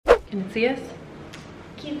Anisia?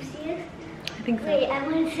 Can you see it? I think so. Wait, I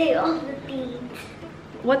want to say all the things.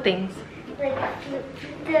 What things? Like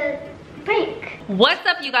the prank. What's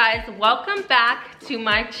up, you guys? Welcome back to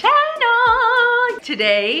my channel.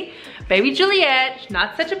 Today, baby Juliet,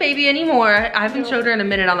 not such a baby anymore. I haven't showed her in a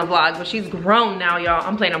minute on the vlog, but she's grown now, y'all.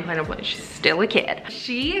 I'm playing. She's still a kid.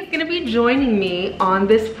 She is gonna be joining me on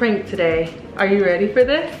this prank today. Are you ready for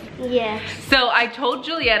this? Yes. So I told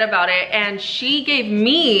Juliet about it and she gave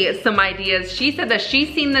me some ideas. She said that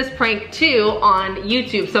she's seen this prank too on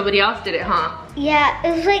YouTube. Somebody else did it, huh? Yeah,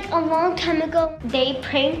 it was like a long time ago. They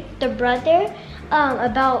pranked the brother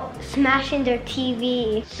about smashing their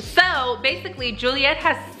TV. So basically Juliet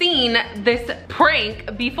has seen this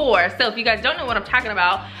prank before. So if you guys don't know what I'm talking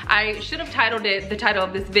about, I should have titled it, the title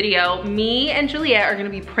of this video, me and Juliet are gonna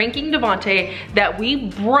be pranking Devontae that we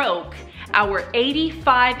broke our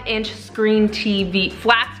 85-inch screen TV,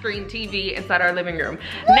 flat screen TV inside our living room.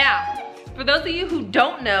 Now, for those of you who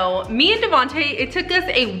don't know, me and Devontae, it took us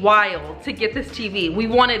a while to get this TV. We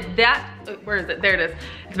wanted that, where is it? There it is,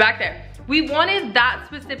 it's back there. We wanted that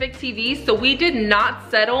specific TV, so we did not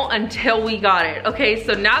settle until we got it, okay?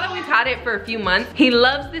 So now that we've had it for a few months, he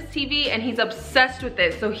loves this TV and he's obsessed with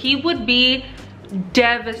it. So he would be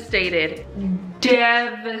devastated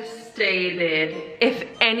if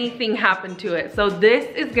anything happened to it. So this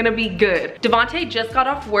is gonna be good. Devontae just got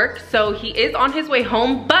off work, so he is on his way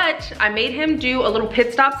home, but I made him do a little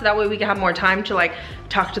pit stop so that way we can have more time to like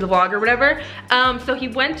talk to the vlog or whatever. So he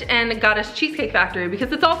went and got us Cheesecake Factory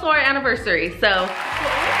because it's also our anniversary. So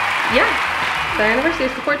yeah, it's our anniversary,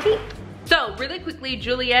 it's the 14th. So really quickly,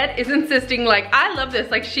 Juliet is insisting, like, I love this,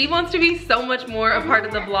 like she wants to be so much more a part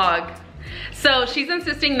of the vlog. So she's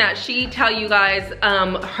insisting that she tell you guys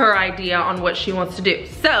her idea on what she wants to do.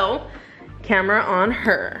 So, camera on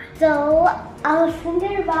her. So, I was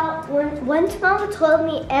thinking about once Mama told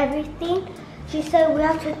me everything, she said we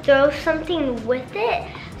have to throw something with it.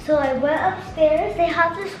 So I went upstairs, they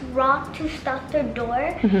have this rock to stop their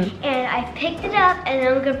door, and I picked it up and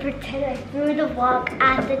I'm gonna pretend I threw the rock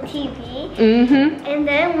at the TV. And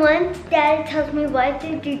then once Daddy tells me why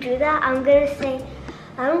did you do that, I'm gonna say,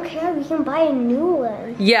 I don't care, we can buy a new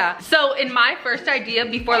one. Yeah, so in my first idea,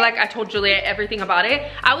 before like I told Juliet everything about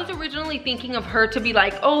it, I was originally thinking of her to be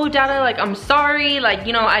like, oh Dada, like I'm sorry, like,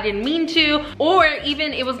 you know, I didn't mean to. Or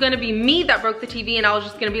even it was gonna be me that broke the TV and I was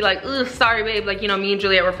just gonna be like, ugh, sorry babe, like, you know, me and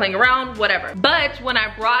Juliet were playing around, whatever. But when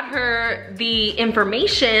I brought her the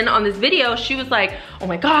information on this video, she was like, oh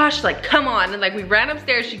my gosh, like come on. And like we ran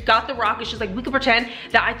upstairs, she got the rock and she's like, we could pretend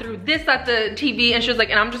that I threw this at the TV. And she was like,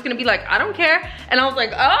 and I'm just gonna be like, I don't care. And I was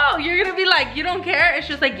like, oh, you're gonna be like, you don't care? And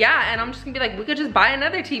she was like, yeah. And I'm just gonna be like, we could just buy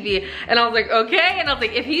another TV. And I was like, okay. And I was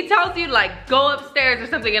like, if he tells you like go upstairs or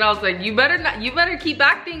something, and I was like, you better not, you better keep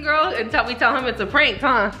acting, girl, until we tell him it's a prank,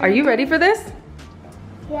 huh? Are you ready for this?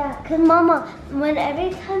 Yeah, cause Mama, when every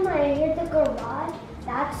time I hear the garage,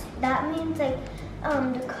 that means like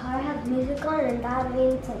the car has music on, and that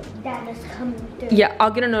means like Dad is coming through. Yeah,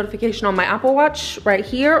 I'll get a notification on my Apple Watch right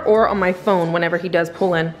here or on my phone whenever he does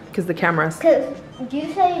pull in, because the cameras. Cause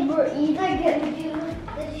you said we're either gonna do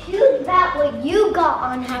the huge bat what you got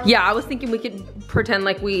on her. Yeah, I was thinking we could pretend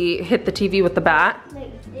like we hit the TV with the bat.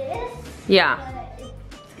 Like this? Yeah. But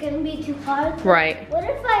it's gonna be too hard. Right. What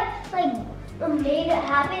if I like made it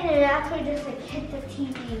happen and actually just like hit the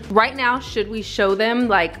TV? Right now, should we show them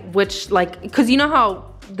like which, like, because you know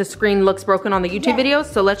how the screen looks broken on the YouTube videos?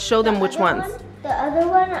 So let's show them which ones. The other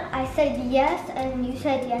one, I said yes and you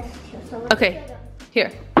said yes too. So let's okay,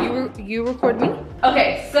 here, you record me.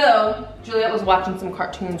 Okay, so Juliet was watching some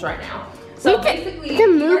cartoons right now. So basically, it's a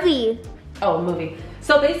movie. Oh, a movie.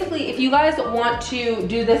 So basically, if you guys want to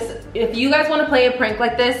do this, if you guys want to play a prank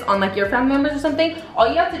like this on like your family members or something, all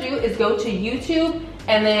you have to do is go to YouTube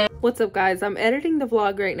and then... What's up guys, I'm editing the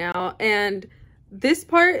vlog right now and this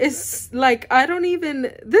part is like,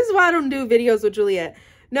 this is why I don't do videos with Juliet.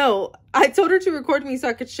 No, I told her to record me so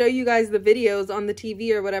I could show you guys the videos on the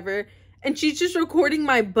TV or whatever, and she's just recording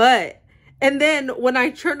my butt. And then when I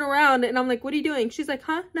turn around and I'm like, what are you doing? She's like,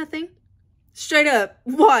 huh, nothing. Straight up,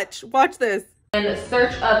 watch this. And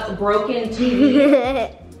search up broken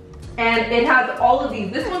TV. And it has all of these.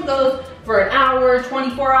 This one goes for an hour,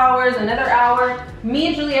 24 hours, another hour. Me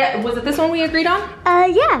and Juliet, was it this one we agreed on?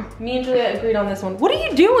 Yeah. Me and Juliet agreed on this one. What are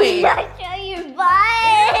you doing? I show your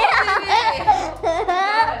butt.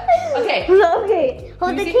 Okay. Okay,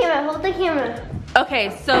 hold the camera.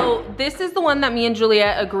 Okay, so this is the one that me and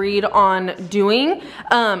Juliet agreed on doing.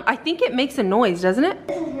 I think it makes a noise, doesn't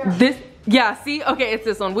it? Yeah, see? Okay, it's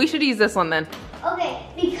this one. We should use this one then. Okay,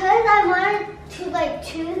 because I wanted to like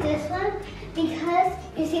choose this one, because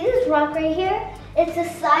you see this rock right here? it's the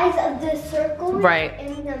size of the circle right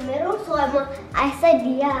in the middle. So I said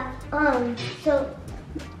yeah. So.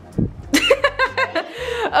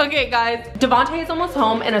 Okay guys, Devontae is almost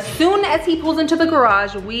home, and as soon as he pulls into the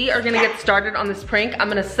garage, we are gonna get started on this prank. I'm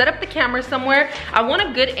gonna set up the camera somewhere. I want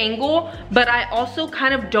a good angle, but I also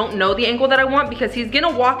kind of don't know the angle that I want, because he's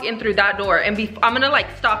gonna walk in through that door, and I'm gonna like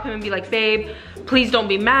stop him and be like, babe, please don't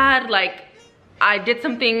be mad, like I did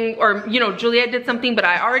something, or you know, Juliet did something, but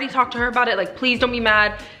I already talked to her about it, like please don't be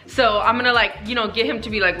mad. So I'm gonna like, you know, get him to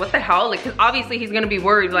be like, what the hell? Like, cause obviously he's gonna be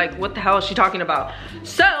worried, like what the hell is she talking about?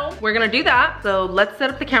 So we're gonna do that. So let's set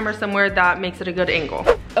up the camera somewhere that makes it a good angle.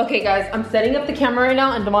 Okay guys, I'm setting up the camera right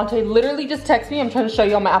now, and Devontae literally just texted me. I'm trying to show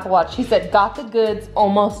you on my Apple Watch. He said, got the goods,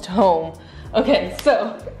 almost home. Okay,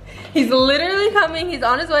 so he's literally coming, he's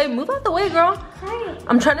on his way. Move out the way, girl. Hi.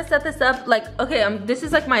 I'm trying to set this up like, okay, this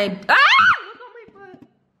is like my, ah!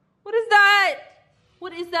 What is that?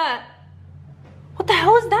 What is that? What the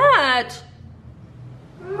hell is that?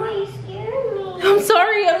 Mama, you scared me. I'm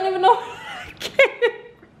sorry, I don't even know.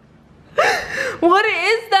 What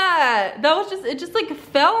is that? That was just, it just like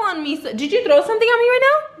fell on me. So, did you throw something on me right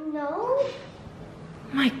now? No.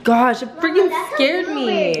 My gosh, it freaking Mama, scared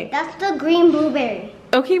me. That's the green blueberry.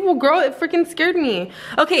 Okay, well girl, it freaking scared me.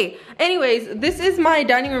 Okay, anyways, this is my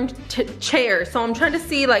dining room chair. So I'm trying to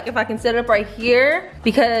see like if I can set it up right here,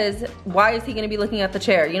 because why is he gonna be looking at the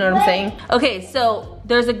chair? You know what I'm saying? Okay, so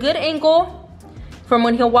there's a good angle from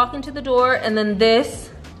when he'll walk into the door, and then this.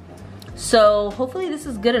 So hopefully this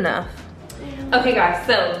is good enough. Okay guys,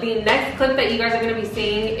 so the next clip that you guys are gonna be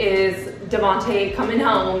seeing is Devontae coming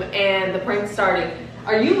home and the prank starting.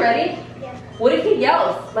 Are you ready? Yeah. What if he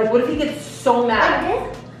yells? Like, what if he gets so mad?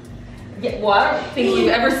 Like this? Yeah, well, I don't think you've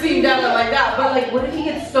ever seen Dada like that, but like, what if he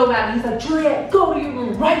gets so mad? He's like, Juliet, go to your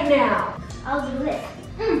room right now. I'll do this.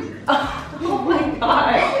 Oh my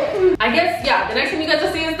god. I guess, yeah, the next time you guys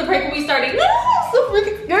will see us, the prank will be starting. So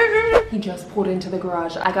freaking scared. He just pulled into the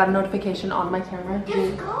garage. I got a notification on my camera.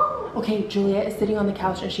 Let's go. Okay, Juliet is sitting on the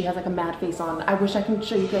couch and she has like a mad face on. I wish I could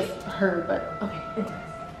show you guys her, but okay, anyways.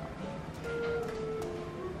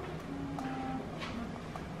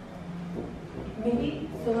 Maybe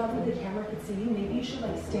so that the camera could see you, maybe you should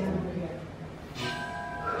like stand over here.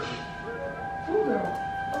 Ooh, girl.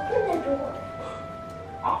 Open the door.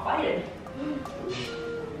 I'll fight it.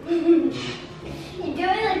 You're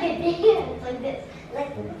doing like a dance, like this,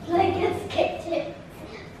 like it's kitchen.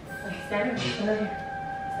 Like stand over here, stand over here.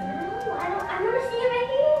 Stand over here. No, I want to see it right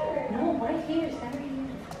here. No, right here, stand right here.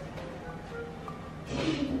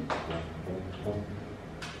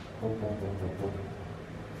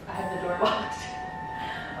 I have the door locked.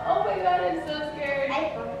 Oh my god, I'm so scared. I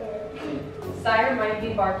farted. Sire might be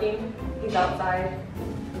barking. He's outside.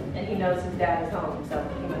 And he knows his dad is home, so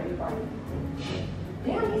he might be barking.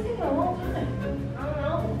 Damn, he's taking a long time. I don't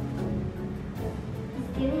know.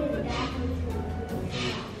 He's giving his dad something.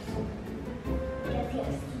 Because he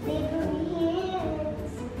has slippery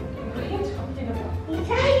hands. What are you talking about? He's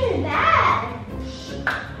telling his dad.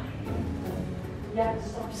 Yeah,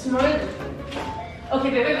 stop smiling. Okay,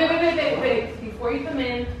 babe. Before you come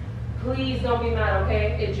in, please don't be mad, okay?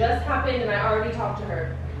 It just happened and I already talked to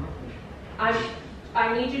her. I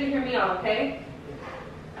need you to hear me out, okay?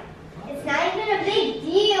 It's not even a big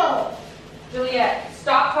deal. Juliet,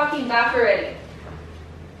 stop talking back already.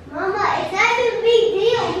 Mama, it's not even a big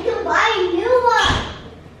deal. We can buy a new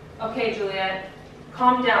one. Okay, Juliet,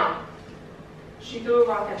 calm down. She threw a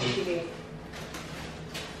rock at the TV.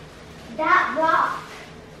 That rock.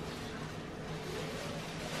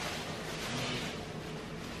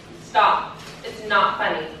 Stop. It's not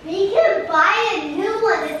funny. We can buy a new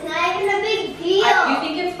one. It's not even a big deal. You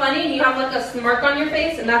think it's funny and you have like a smirk on your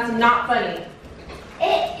face, and that's not funny.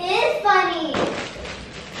 It is funny.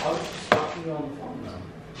 Why was she talking to you on the phone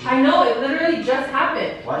though? I know, it literally just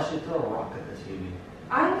happened. Why should she throw a rock at the TV?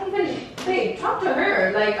 I don't even, babe, talk to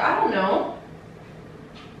her. Like, I don't know.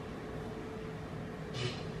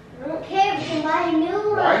 I don't care. We can buy a new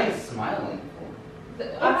one. Why are you smiling?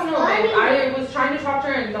 I don't know, funny. babe. I was trying to talk to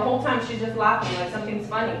her and the whole time she's just laughing like something's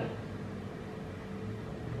funny.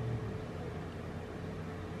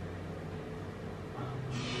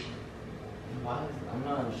 I'm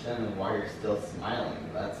not understanding why you're still smiling.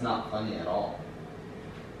 That's not funny at all.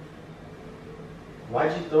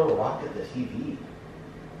 Why'd you throw a rock at the TV?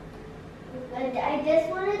 I just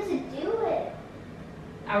wanted to do it.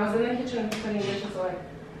 I was in the kitchen putting dishes away.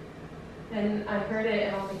 And I heard it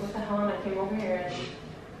and I was like, what the hell? And I came over here and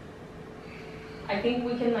I think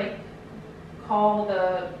we can like call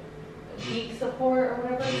the geek support or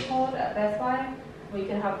whatever it's called at Best Buy. We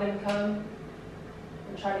can have them come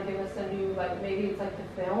and try to give us a new, like, maybe it's like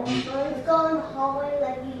the film. Let's go in the hallway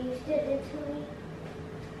like you used to do to me.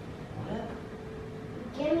 What?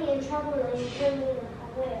 Get me in trouble and you put me in the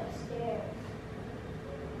hallway upstairs.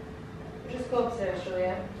 Just go upstairs,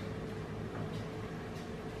 Juliet.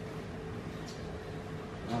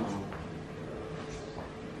 Oh.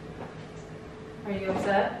 Are you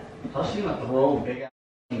upset? How's she gonna throw a big ass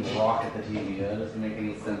rock at the TV? That doesn't make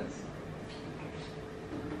any sense.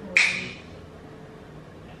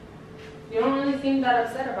 You don't really seem that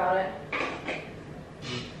upset about it.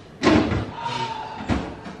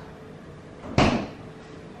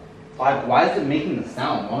 Why is it making the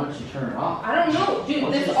sound? Why don't you turn it off? I don't know. Dude,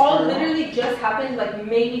 Let's this just all turn it literally just happened like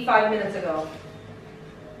maybe 5 minutes ago.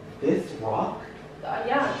 This rock?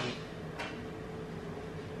 Yeah.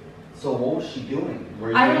 So what was she doing?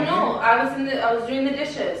 Were you I don't in know. here? I was doing the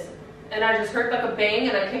dishes, and I just heard like a bang,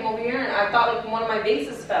 and I came over here, and I thought like one of my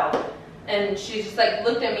vases fell, and she just like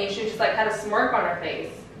looked at me, and she just like had a smirk on her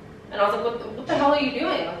face, and I was like, what the hell are you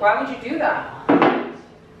doing? Like, why would you do that?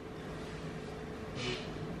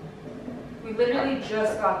 We literally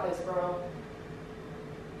just got this, bro.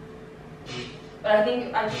 But I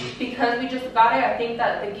think because we just got it, I think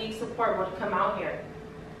that the geek support would come out here.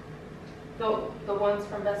 The ones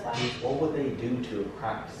from Best Buy. What would they do to a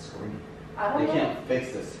cracked screen? I don't know. They can't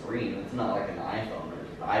fix the screen. It's not like an iPhone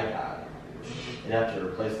or an iPad. They'd have to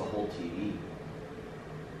replace the whole TV.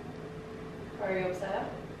 Are you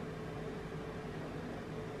upset?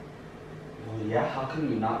 Well, yeah, how can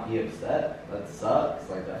you not be upset? That sucks.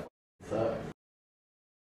 Like, that sucks.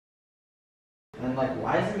 And, like,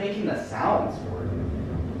 why is it making the sounds for it?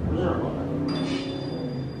 Where's our remote?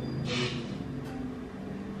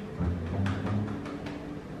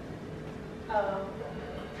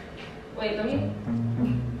 Wait, let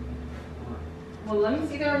me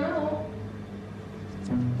see the remote.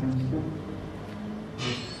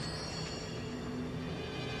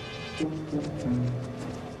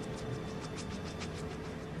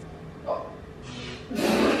 Oh.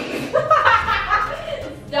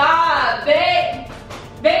 Stop,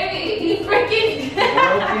 baby, he's freaking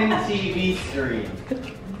Broken TV screen.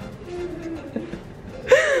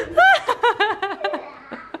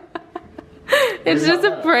 It's just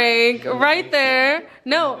a prank right there.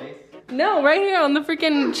 No, right here on the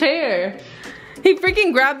freaking chair. He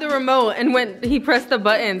freaking grabbed the remote and he pressed the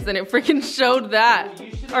buttons and it freaking showed that.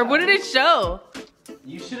 Or what did it show?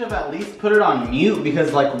 You should have at least put it on mute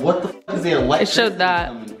because, like, what the fuck is the electricity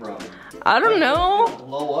coming from? I don't know. It's gonna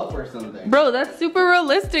blow up or something. Bro, that's super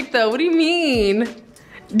realistic though. What do you mean?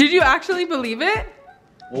 Did you actually believe it?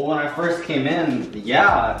 Well, when I first came in,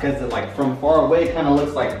 yeah, because it, like, from far away, it kind of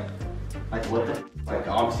looks like what the, like,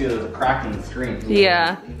 obviously there's a crack in the screen.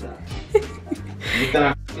 Yeah. Then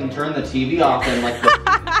I fucking turned the TV off and, like,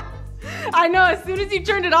 I know, as soon as you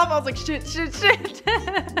turned it off, I was like, shit.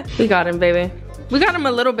 We got him, baby. We got him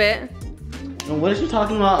a little bit. What is she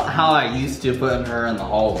talking about? How I used to put her in the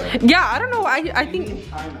hallway. Yeah, I don't know. I think.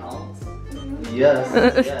 Timeouts?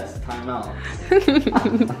 Yes, timeouts.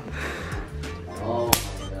 Oh my God.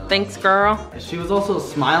 Thanks, girl. She was also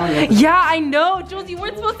smiling at the Yeah, I know. Jules, you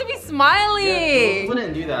weren't supposed to be smiling. Yeah, Jules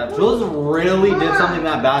wouldn't do that. Jules really did something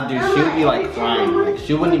that bad, dude. She would be like crying. Like,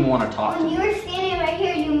 she wouldn't even want to talk to When me. you were standing right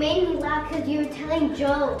here, you made me laugh because you were telling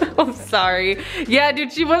jokes. I'm sorry. Yeah,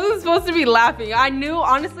 dude, she wasn't supposed to be laughing. I knew,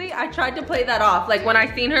 honestly, I tried to play that off. Like, when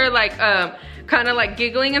I seen her, like, kind of like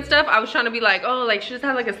giggling and stuff, I was trying to be like, oh, like, she just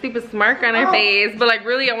had like a stupid smirk on her face. But like,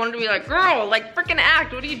 really, I wanted to be like, girl, like, freaking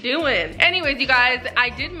act. What are you doing? Anyways, you guys,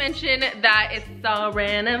 I did mention that it's our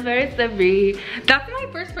anniversary. That's my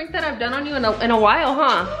first prank that I've done on you in a while,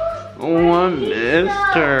 huh? Oh, I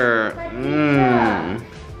missed her.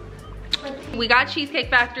 We got Cheesecake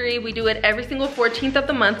Factory. We do it every single 14th of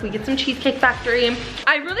the month. We get some Cheesecake Factory.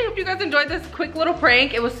 I really hope you guys enjoyed this quick little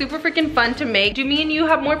prank. It was super freaking fun to make. Do me and you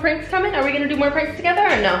have more pranks coming? Are we gonna do more pranks together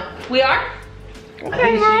or no? We are? Okay, I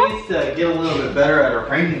think girl. she needs to get a little bit better at her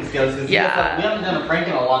pranking skills because Yeah. we haven't done a prank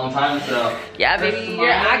in a long time, so. Yeah, her baby, smiling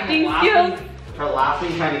your and acting laughing- skills. Her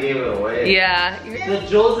laughing kind of gave it away. Yeah. The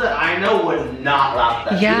Jules that I know would not laugh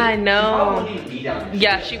at that. Yeah, I know. She probably wouldn't even be down here.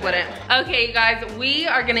 Yeah, she wouldn't. Okay, you guys, we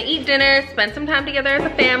are gonna eat dinner, spend some time together as a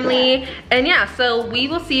family, and yeah, so we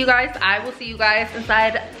will see you guys. I will see you guys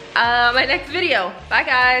inside my next video. Bye,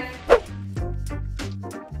 guys.